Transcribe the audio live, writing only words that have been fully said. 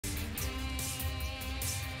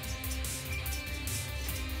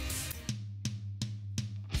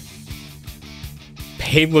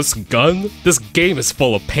painless gun? This game is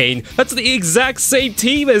full of pain. That's the exact same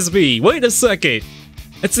team as me! Wait a second!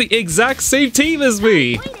 It's the exact same team as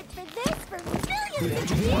me!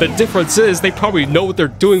 The difference is they probably know what they're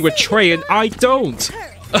doing with Trey and I don't! 3,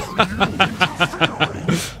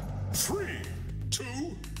 2,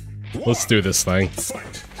 1. Let's do this thing.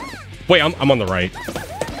 Wait, I'm on the right.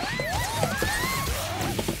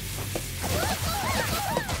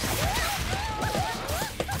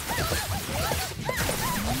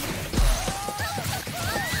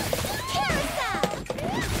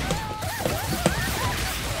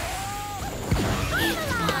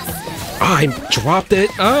 I dropped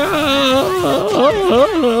it.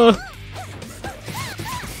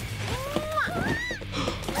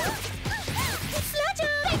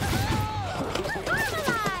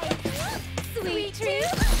 Sweet truth.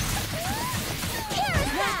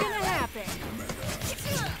 What's gonna happen?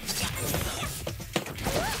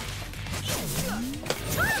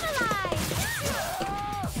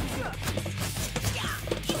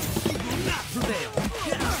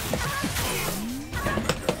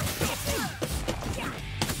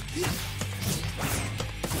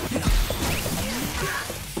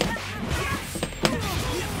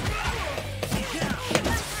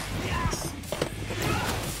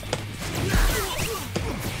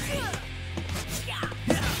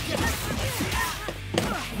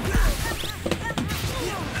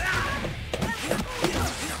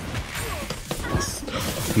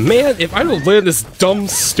 Man, if I don't land this dumb,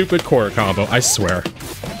 stupid corner combo, I swear.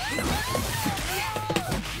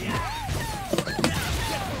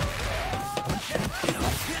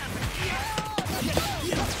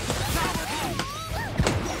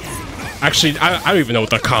 Actually, I don't even know what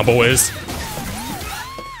the combo is.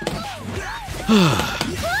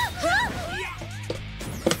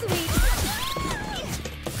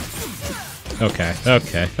 Okay.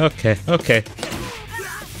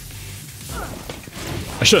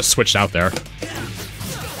 I should have switched out there.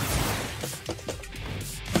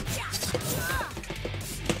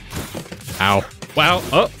 Ow. Wow.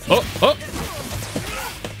 Oh.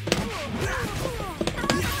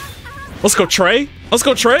 Let's go, Trey. Let's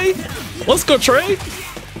go, Trey. Let's go, Trey.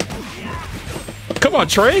 Come on,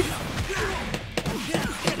 Trey.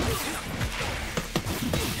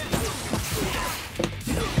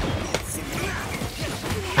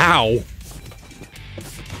 Ow.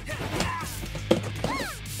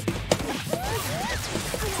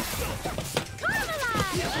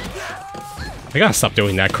 I gotta stop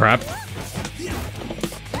doing that crap.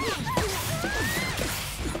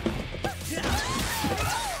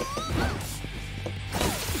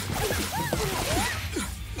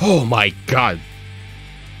 Oh my god.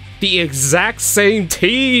 The exact same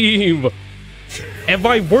team! And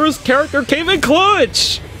my worst character came in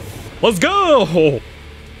clutch! Let's go! I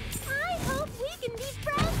hope we can be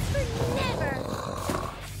friends forever.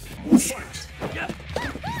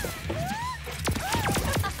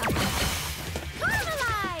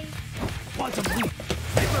 Quantum leap!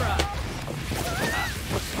 Vapor up!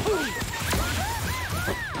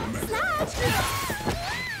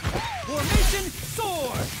 Formation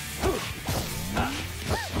sword!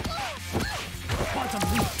 Quantum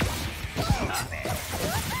leap!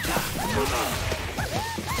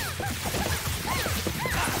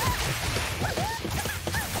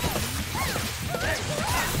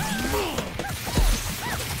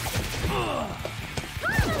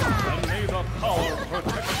 And may the power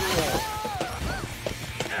protect you all.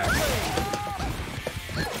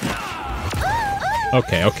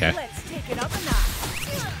 Okay. Let's take it up a notch.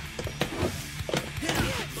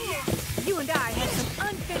 You and I have some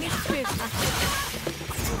unfinished business.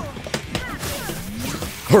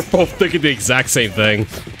 We're both thinking the exact same thing.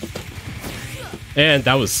 And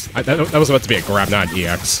that was about to be a grab, not an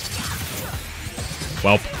EX.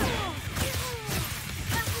 Well.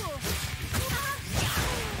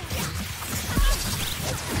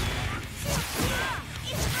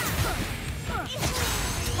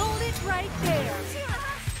 Hold it right there.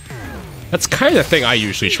 That's kind of the thing I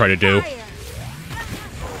usually try to do.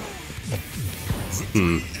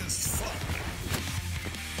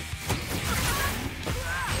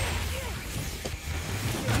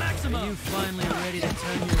 Maximum! Are you finally ready to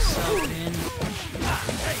turn yourself in?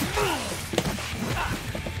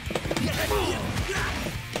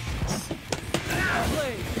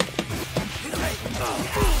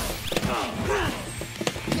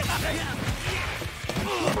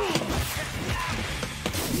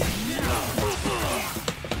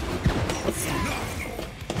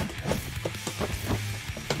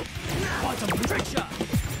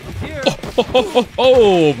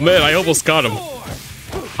 Oh man, I almost got him.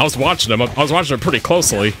 I was watching him. I was watching him pretty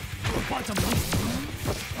closely.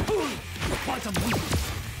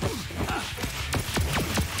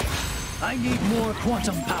 more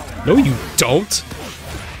quantum power. No, you don't.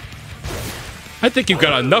 I think you've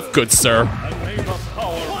got enough, good sir.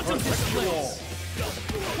 Quantum displays.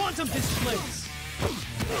 Quantum displays.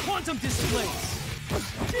 Quantum displays.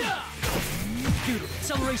 Yeah. Dude,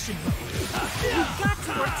 acceleration mode. We've got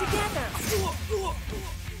to work together.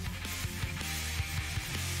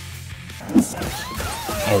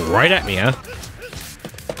 Oh, right at me, huh?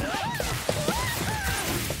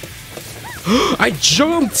 I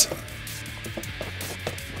jumped!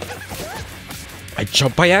 I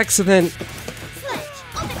jumped by accident.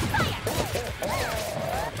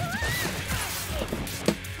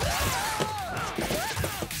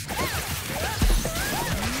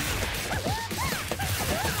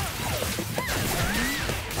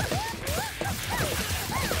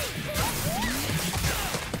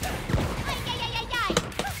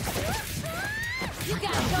 You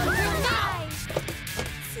got to go real nice.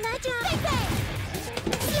 Sledge up.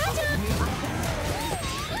 Sledge up.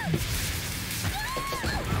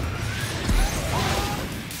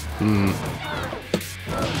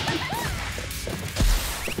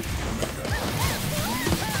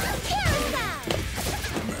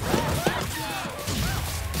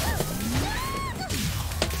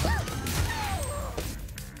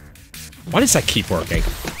 Why does that keep working?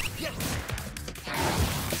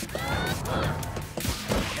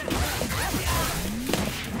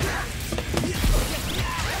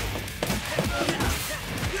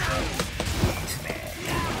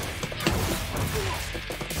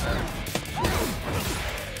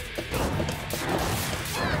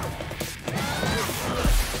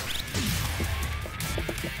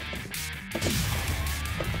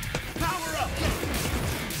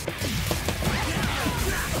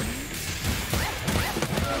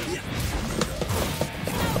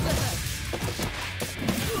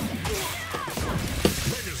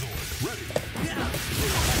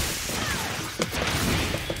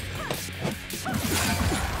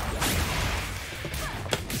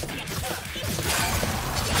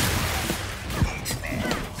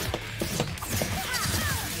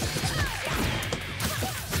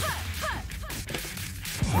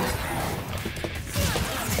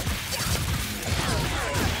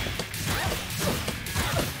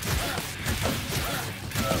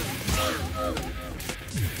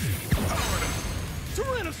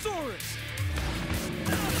 Tyrannosaurus.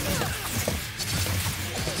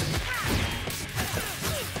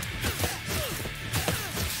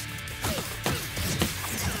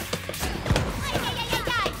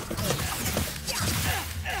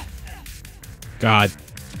 God,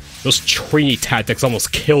 those TRINI tactics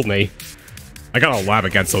almost killed me. I gotta lab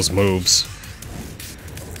against those moves.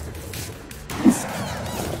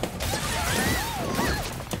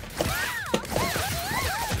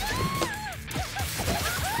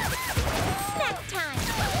 Snack time.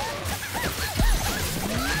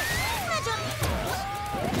 Sledge up.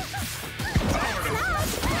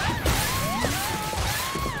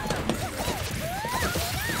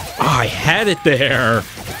 Ah, I had it there.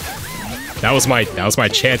 That was my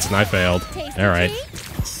chance and I failed. All right.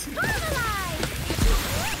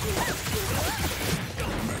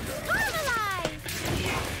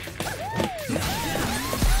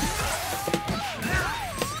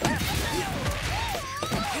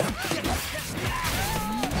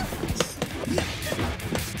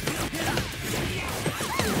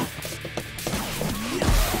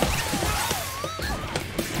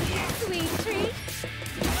 Sweet treat.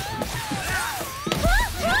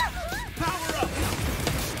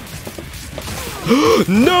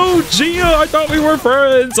 No, Gia! I thought we were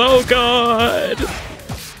friends! Oh god!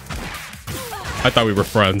 I thought we were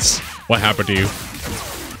friends. What happened to you?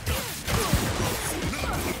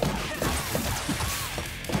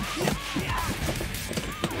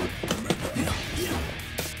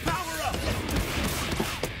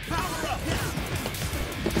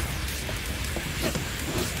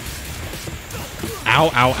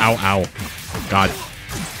 Ow, ow, ow, ow. God.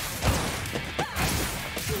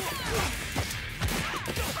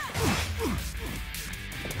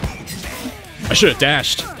 I should have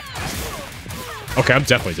dashed. Okay, I'm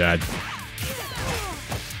definitely dead.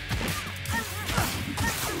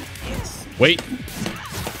 Wait.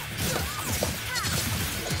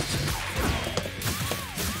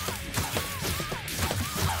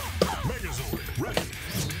 Megazord ready.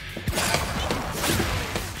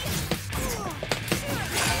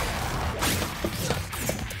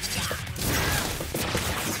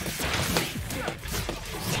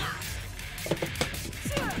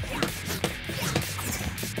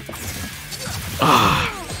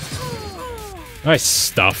 Nice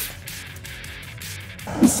stuff.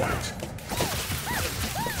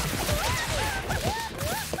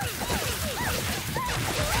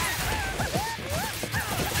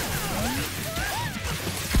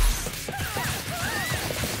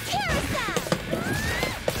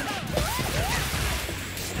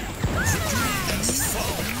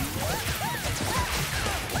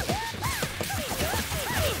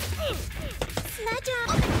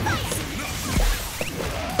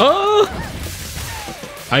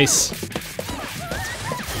 Ice.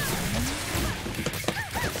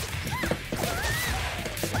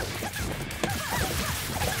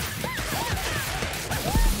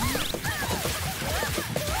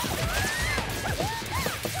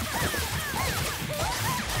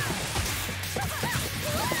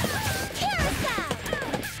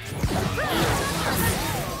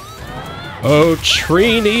 Oh,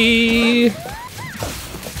 Trini!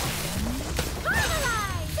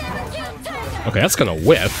 Okay, that's gonna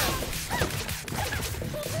whiff.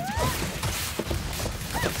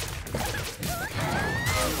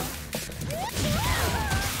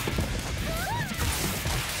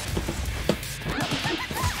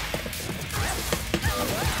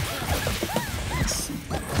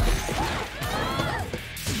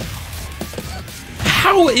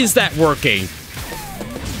 How is that working?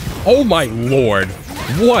 Oh my lord!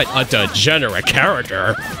 What a degenerate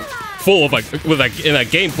character! Full of in a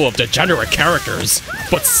game full of degenerate characters,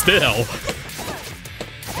 but still.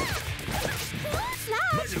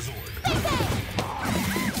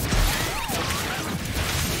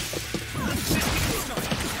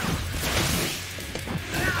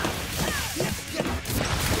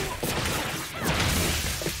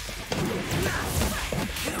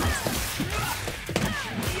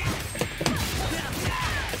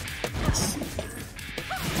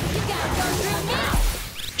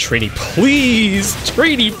 Trini, please!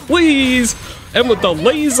 Trini, please! And with the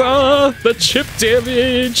laser! The chip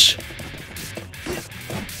damage!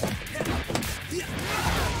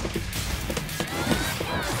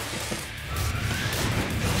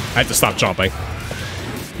 I have to stop jumping.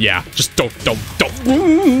 Yeah, just don't.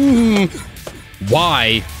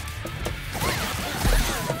 Why?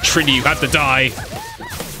 Trini, you have to die.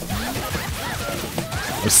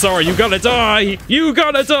 I'm sorry, you gotta die! You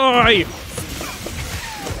gotta die!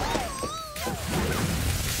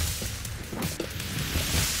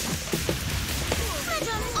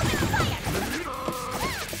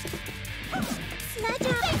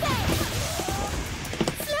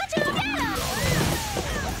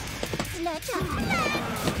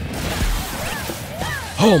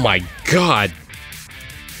 Oh my god!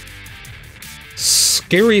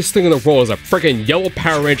 Scariest thing in the world is a freaking yellow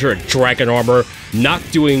Power Ranger in dragon armor, not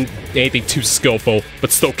doing anything too skillful,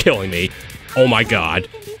 but still killing me. Oh my god.